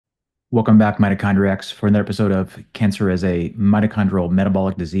Welcome back, mitochondriacs, for another episode of Cancer as a Mitochondrial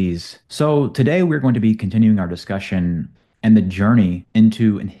Metabolic Disease. So, today we're going to be continuing our discussion and the journey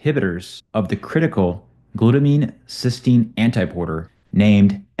into inhibitors of the critical glutamine cysteine antiporter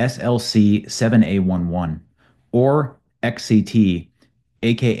named SLC7A11, or XCT,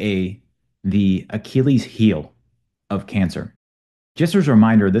 aka the Achilles heel of cancer. Just as a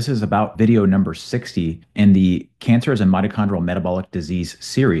reminder, this is about video number 60 in the Cancer as a Mitochondrial Metabolic Disease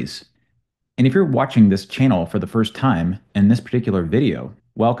series. And if you're watching this channel for the first time in this particular video,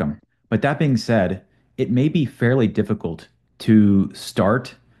 welcome. But that being said, it may be fairly difficult to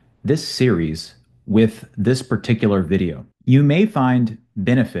start this series with this particular video. You may find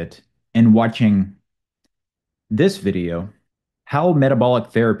benefit in watching this video, How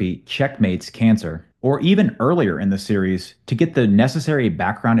Metabolic Therapy Checkmates Cancer, or even earlier in the series to get the necessary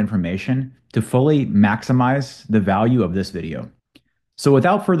background information to fully maximize the value of this video. So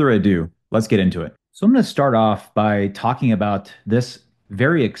without further ado, let's get into it. So I'm going to start off by talking about this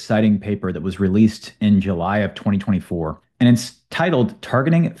very exciting paper that was released in July of 2024, and it's titled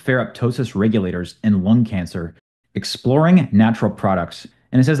Targeting Ferroptosis Regulators in Lung Cancer, Exploring Natural Products.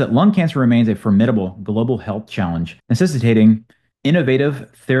 And it says that lung cancer remains a formidable global health challenge, necessitating innovative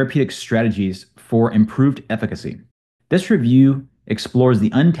therapeutic strategies for improved efficacy. This review explores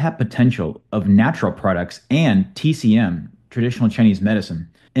the untapped potential of natural products and TCM, traditional Chinese medicine,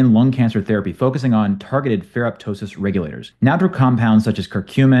 in lung cancer therapy, focusing on targeted ferroptosis regulators. Natural compounds such as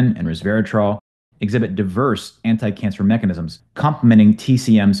curcumin and resveratrol exhibit diverse anti-cancer mechanisms, complementing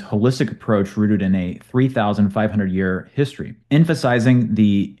TCM's holistic approach rooted in a 3,500-year history. Emphasizing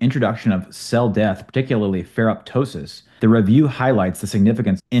the introduction of cell death, particularly ferroptosis, the review highlights the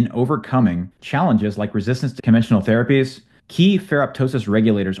significance in overcoming challenges like resistance to conventional therapies. Key ferroptosis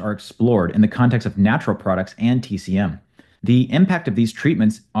regulators are explored in the context of natural products and TCM. The impact of these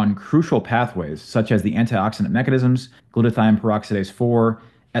treatments on crucial pathways, such as the antioxidant mechanisms, glutathione peroxidase 4,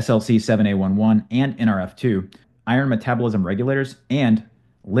 SLC7A11, and NRF2, iron metabolism regulators, and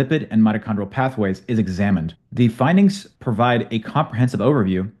lipid and mitochondrial pathways, is examined. The findings provide a comprehensive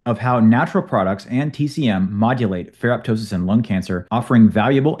overview of how natural products and TCM modulate ferroptosis in lung cancer, offering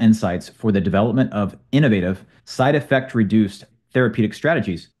valuable insights for the development of innovative, side effect reduced therapeutic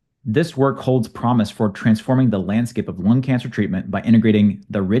strategies. This work holds promise for transforming the landscape of lung cancer treatment by integrating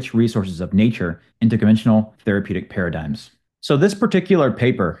the rich resources of nature into conventional therapeutic paradigms. So this particular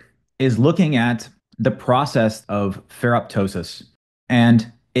paper is looking at the process of ferroptosis,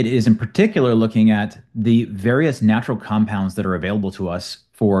 and it is in particular looking at the various natural compounds that are available to us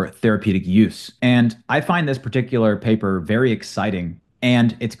for therapeutic use. And I find this particular paper very exciting,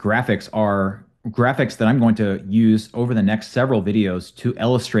 and its graphics are graphics that I'm going to use over the next several videos to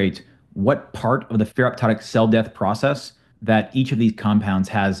illustrate what part of the ferroptotic cell death process that each of these compounds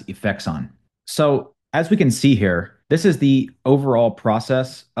has effects on. So as we can see here, this is the overall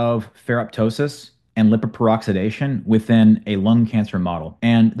process of ferroptosis and lipid peroxidation within a lung cancer model.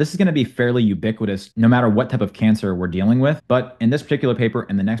 And this is going to be fairly ubiquitous no matter what type of cancer we're dealing with. But in this particular paper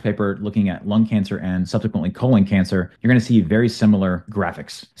and the next paper looking at lung cancer and subsequently colon cancer, you're going to see very similar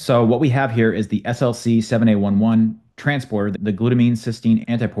graphics. So what we have here is the SLC7A11 transporter, the glutamine cysteine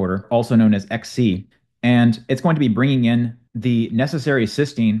antiporter, also known as XC. And it's going to be bringing in the necessary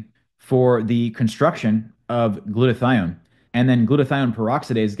cysteine for the construction of glutathione. And then glutathione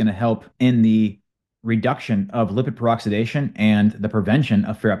peroxidase is going to help in the reduction of lipid peroxidation and the prevention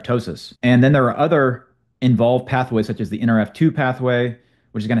of ferroptosis. And then there are other involved pathways such as the NRF2 pathway,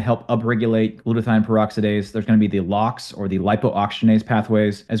 which is going to help upregulate glutathione peroxidase. There's going to be the LOX or the lipooxygenase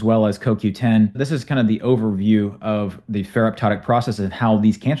pathways, as well as CoQ10. This is kind of the overview of the ferroptotic process and how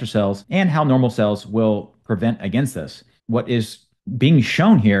these cancer cells and how normal cells will prevent against this. What is being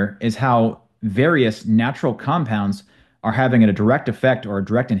shown here is how various natural compounds are having a direct effect or a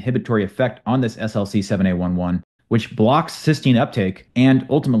direct inhibitory effect on this SLC7A11, which blocks cysteine uptake and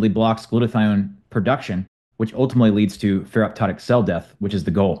ultimately blocks glutathione production, which ultimately leads to ferroptotic cell death, which is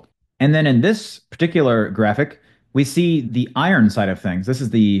the goal. And then in this particular graphic, we see the iron side of things. This is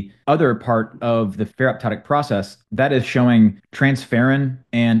the other part of the ferroptotic process that is showing transferrin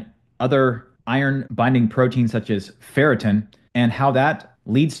and other iron binding proteins such as ferritin, and how that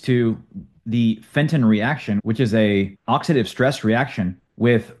leads to the Fenton reaction, which is a oxidative stress reaction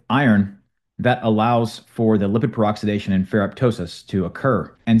with iron that allows for the lipid peroxidation and ferroptosis to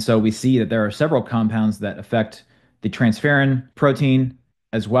occur. And so we see that there are several compounds that affect the transferrin protein,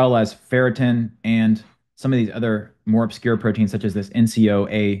 as well as ferritin and some of these other more obscure proteins, such as this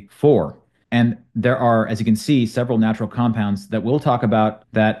NCOA4. And there are, as you can see, several natural compounds that we'll talk about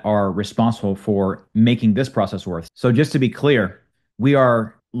that are responsible for making this process work. So just to be clear, we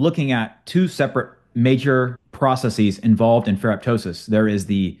are looking at two separate major processes involved in ferroptosis. There is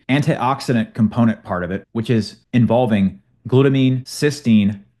the antioxidant component part of it, which is involving glutamine,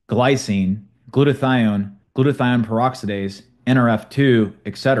 cysteine, glycine, glutathione, glutathione peroxidase, NRF2,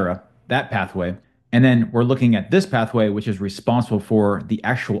 etc., that pathway. And then we're looking at this pathway, which is responsible for the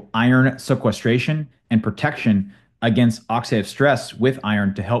actual iron sequestration and protection against oxidative stress with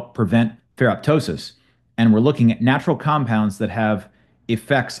iron to help prevent ferroptosis. And we're looking at natural compounds that have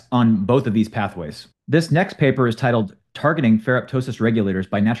effects on both of these pathways. This next paper is titled Targeting Ferroptosis Regulators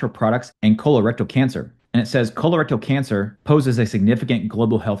by Natural Products and Colorectal Cancer. And it says colorectal cancer poses a significant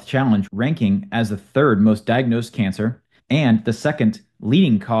global health challenge, ranking as the third most diagnosed cancer and the second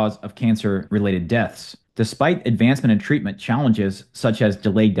leading cause of cancer-related deaths. Despite advancement in treatment, challenges such as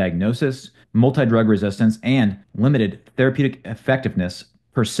delayed diagnosis, multi-drug resistance, and limited therapeutic effectiveness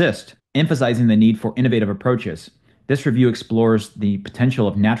persist, emphasizing the need for innovative approaches. This review explores the potential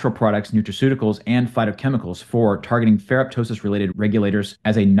of natural products, nutraceuticals, and phytochemicals for targeting ferroptosis-related regulators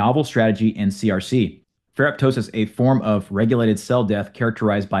as a novel strategy in CRC. Ferroptosis, a form of regulated cell death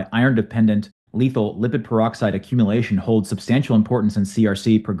characterized by iron-dependent lethal lipid peroxide accumulation, holds substantial importance in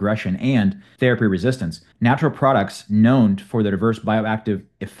CRC progression and therapy resistance. Natural products known for their diverse bioactive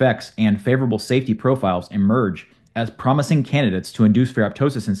effects and favorable safety profiles emerge as promising candidates to induce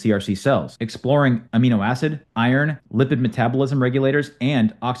ferroptosis in CRC cells. Exploring amino acid, iron, lipid metabolism regulators,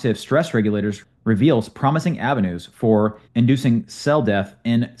 and oxidative stress regulators reveals promising avenues for inducing cell death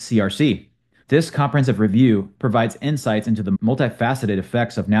in CRC. This comprehensive review provides insights into the multifaceted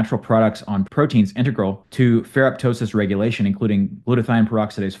effects of natural products on proteins integral to ferroptosis regulation, including glutathione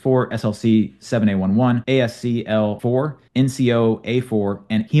peroxidase 4, SLC7A11, ASCL4, NCOA4,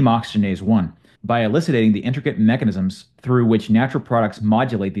 and hemoxygenase 1. By elucidating the intricate mechanisms through which natural products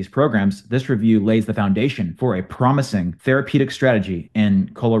modulate these programs, this review lays the foundation for a promising therapeutic strategy in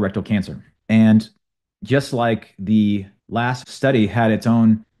colorectal cancer. And just like the last study had its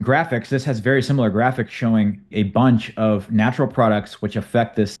own graphics, this has very similar graphics showing a bunch of natural products which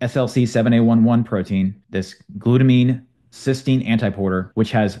affect this SLC7A11 protein, this glutamine cysteine antiporter,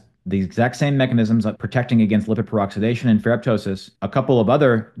 which has the exact same mechanisms of protecting against lipid peroxidation and ferroptosis, a couple of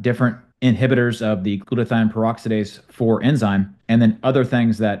other different inhibitors of the glutathione peroxidase 4 enzyme, and then other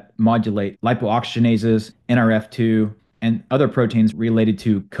things that modulate lipooxygenases, NRF2, and other proteins related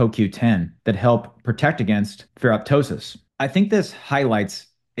to CoQ10 that help protect against ferroptosis. I think this highlights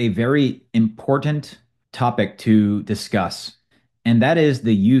a very important topic to discuss, and that is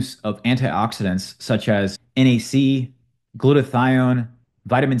the use of antioxidants such as NAC, glutathione,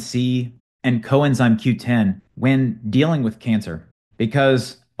 vitamin C, and coenzyme Q10 when dealing with cancer.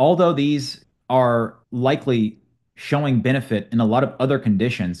 Because although these are likely showing benefit in a lot of other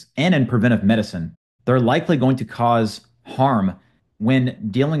conditions and in preventive medicine, they're likely going to cause harm when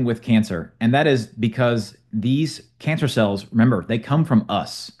dealing with cancer. And that is because these cancer cells, remember, they come from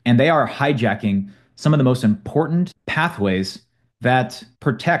us, and they are hijacking some of the most important pathways that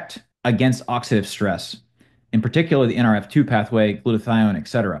protect against oxidative stress, in particular the NRF2 pathway, glutathione,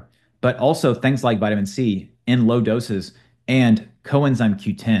 etc., but also things like vitamin C in low doses and coenzyme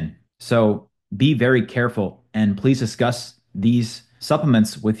Q10. So be very careful, and please discuss these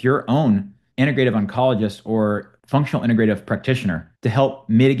supplements with your own integrative oncologist or functional integrative practitioner to help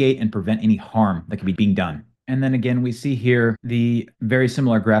mitigate and prevent any harm that could be being done. And then again, we see here the very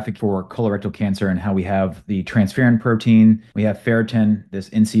similar graphic for colorectal cancer and how we have the transferrin protein, we have ferritin, this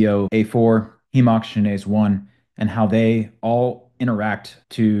NCOA4, hemoxygenase 1, and how they all interact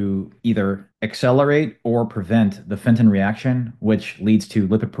to either accelerate or prevent the Fenton reaction, which leads to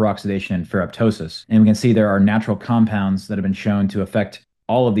lipid peroxidation and ferroptosis. And we can see there are natural compounds that have been shown to affect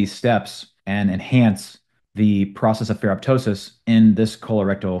all of these steps and enhance the process of ferroptosis in this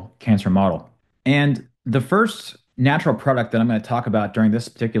colorectal cancer model. And the first natural product that I'm going to talk about during this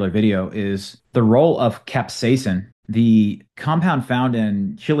particular video is the role of capsaicin, the compound found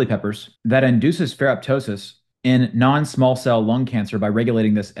in chili peppers that induces ferroptosis in non-small cell lung cancer by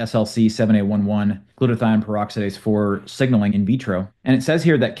regulating this SLC7A11 glutathione peroxidase 4 signaling in vitro. And it says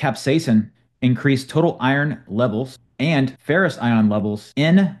here that capsaicin increased total iron levels and ferrous ion levels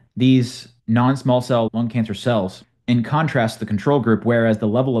in these non-small cell lung cancer cells, in contrast to the control group, whereas the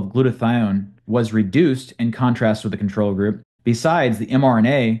level of glutathione was reduced in contrast with the control group. Besides, the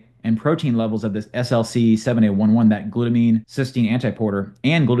mRNA and protein levels of this SLC7A11, that glutamine cysteine antiporter,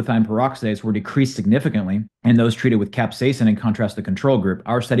 and glutathione peroxidase were decreased significantly in those treated with capsaicin in contrast to the control group.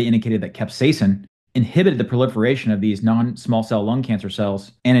 Our study indicated that capsaicin inhibited the proliferation of these non-small cell lung cancer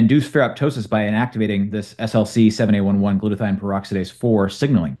cells and induced ferroptosis by inactivating this SLC7A11 glutathione peroxidase 4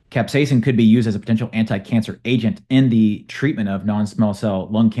 signaling. Capsaicin could be used as a potential anti-cancer agent in the treatment of non-small cell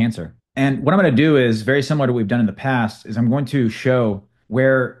lung cancer. And what I'm going to do is very similar to what we've done in the past, is I'm going to show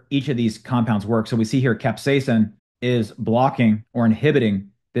where each of these compounds work. So we see here capsaicin is blocking or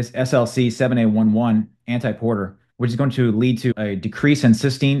inhibiting this SLC7A11 antiporter, which is going to lead to a decrease in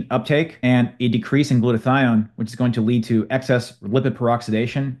cysteine uptake and a decrease in glutathione, which is going to lead to excess lipid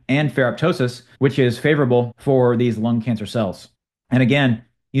peroxidation and ferroptosis, which is favorable for these lung cancer cells. And again,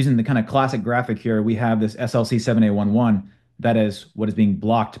 using the kind of classic graphic here, we have this SLC7A11 that is what is being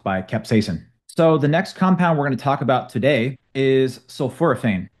blocked by capsaicin. So the next compound we're going to talk about today is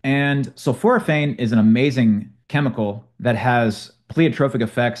sulforaphane. And sulforaphane is an amazing chemical that has pleiotropic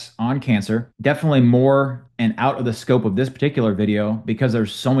effects on cancer, definitely more and out of the scope of this particular video because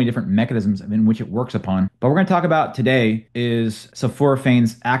there's so many different mechanisms in which it works upon. But we're going to talk about today is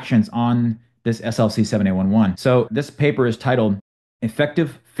sulforaphane's actions on this SLC7A11. So this paper is titled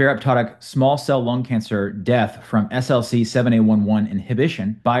Effective Ferroptotic Small Cell Lung Cancer Death from SLC7A11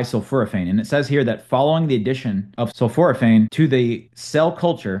 Inhibition by Sulforaphane. And it says here that following the addition of sulforaphane to the cell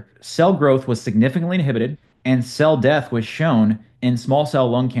culture, cell growth was significantly inhibited and cell death was shown in small cell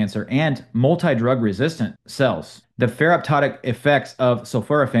lung cancer and multi-drug resistant cells. The ferroptotic effects of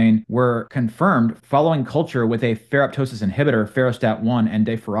sulforaphane were confirmed following culture with a ferroptosis inhibitor, ferrostat-1 and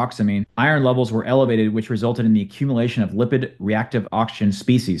deferoxamine. Iron levels were elevated, which resulted in the accumulation of lipid reactive oxygen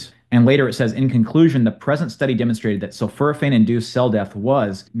species. And later it says, in conclusion, the present study demonstrated that sulforaphane-induced cell death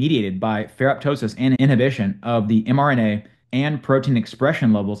was mediated by ferroptosis and inhibition of the mRNA and protein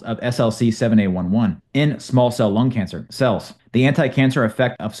expression levels of SLC7A11 in small cell lung cancer cells. The anti-cancer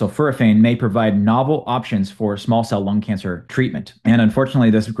effect of sulforaphane may provide novel options for small cell lung cancer treatment. And unfortunately,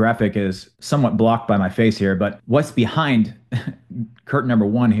 this graphic is somewhat blocked by my face here, but what's behind curtain number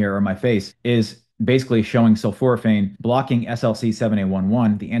 1 here, or my face, is basically showing sulforaphane blocking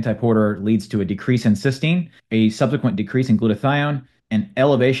SLC7A11. The antiporter leads to a decrease in cysteine, a subsequent decrease in glutathione, an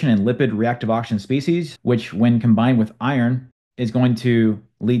elevation in lipid reactive oxygen species, which when combined with iron is going to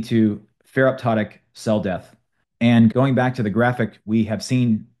lead to ferroptotic cell death. And going back to the graphic we have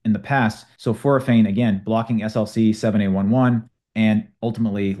seen in the past, sulforaphane, again, blocking SLC7A11 and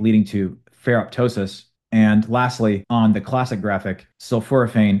ultimately leading to ferroptosis. And lastly, on the classic graphic,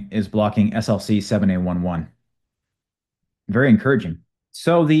 sulforaphane is blocking SLC7A11. Very encouraging.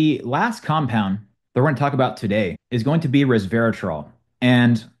 So the last compound that we're going to talk about today is going to be resveratrol.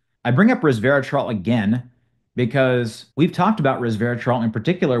 And I bring up resveratrol again because we've talked about resveratrol in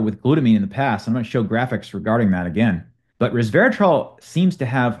particular with glutamine in the past. I'm going to show graphics regarding that again. But resveratrol seems to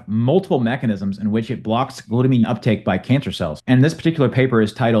have multiple mechanisms in which it blocks glutamine uptake by cancer cells. And this particular paper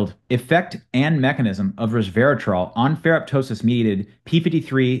is titled Effect and Mechanism of Resveratrol on Ferroptosis-Mediated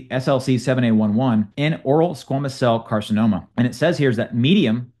p53 SLC7A11 in Oral Squamous Cell Carcinoma. And it says here is that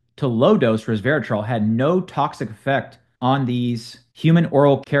medium to low dose resveratrol had no toxic effect on these human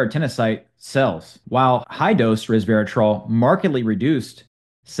oral keratinocyte cells, while high-dose resveratrol markedly reduced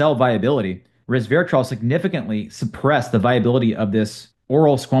cell viability. Resveratrol significantly suppressed the viability of this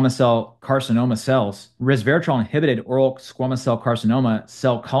oral squamous cell carcinoma cells. Resveratrol inhibited oral squamous cell carcinoma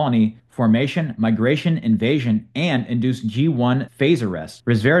cell colony formation, migration, invasion, and induced G1 phase arrest.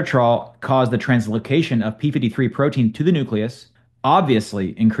 Resveratrol caused the translocation of p53 protein to the nucleus,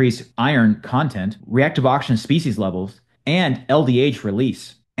 obviously increased iron content, reactive oxygen species levels, and LDH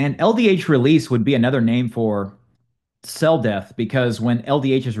release. And LDH release would be another name for cell death because when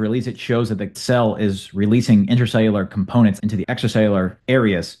LDH is released, it shows that the cell is releasing intracellular components into the extracellular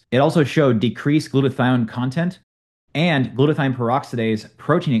areas. It also showed decreased glutathione content and glutathione peroxidase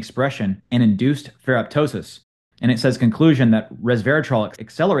protein expression and induced ferroptosis. And it says conclusion that resveratrol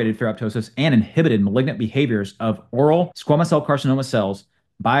accelerated ferroptosis and inhibited malignant behaviors of oral squamous cell carcinoma cells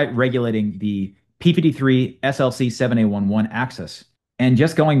by regulating the p53 SLC7A11 axis. And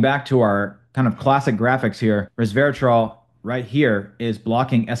just going back to our kind of classic graphics here, resveratrol right here is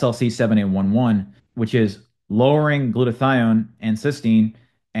blocking SLC7A11, which is lowering glutathione and cysteine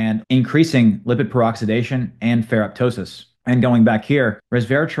and increasing lipid peroxidation and ferroptosis. And going back here,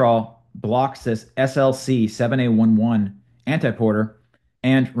 resveratrol blocks this SLC7A11 antiporter.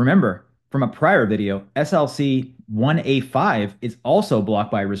 And remember, from a prior video, SLC1A5 is also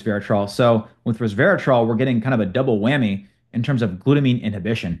blocked by resveratrol. So with resveratrol, we're getting kind of a double whammy in terms of glutamine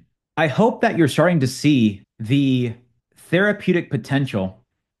inhibition. I hope that you're starting to see the therapeutic potential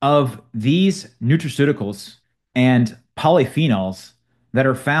of these nutraceuticals and polyphenols that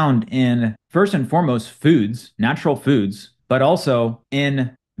are found in, first and foremost, foods, natural foods, but also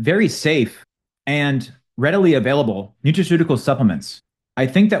in very safe and readily available nutraceutical supplements. I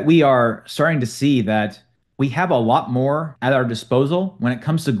think that we are starting to see that we have a lot more at our disposal when it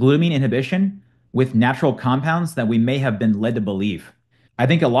comes to glutamine inhibition with natural compounds than we may have been led to believe. I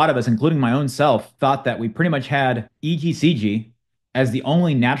think a lot of us, including my own self, thought that we pretty much had EGCG as the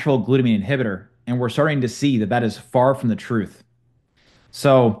only natural glutamine inhibitor, and we're starting to see that that is far from the truth.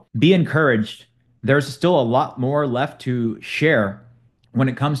 So be encouraged. There's still a lot more left to share when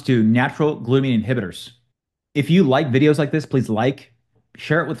it comes to natural glutamine inhibitors. If you like videos like this, please like,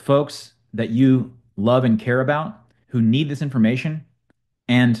 share it with folks that you love and care about who need this information.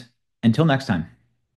 And until next time.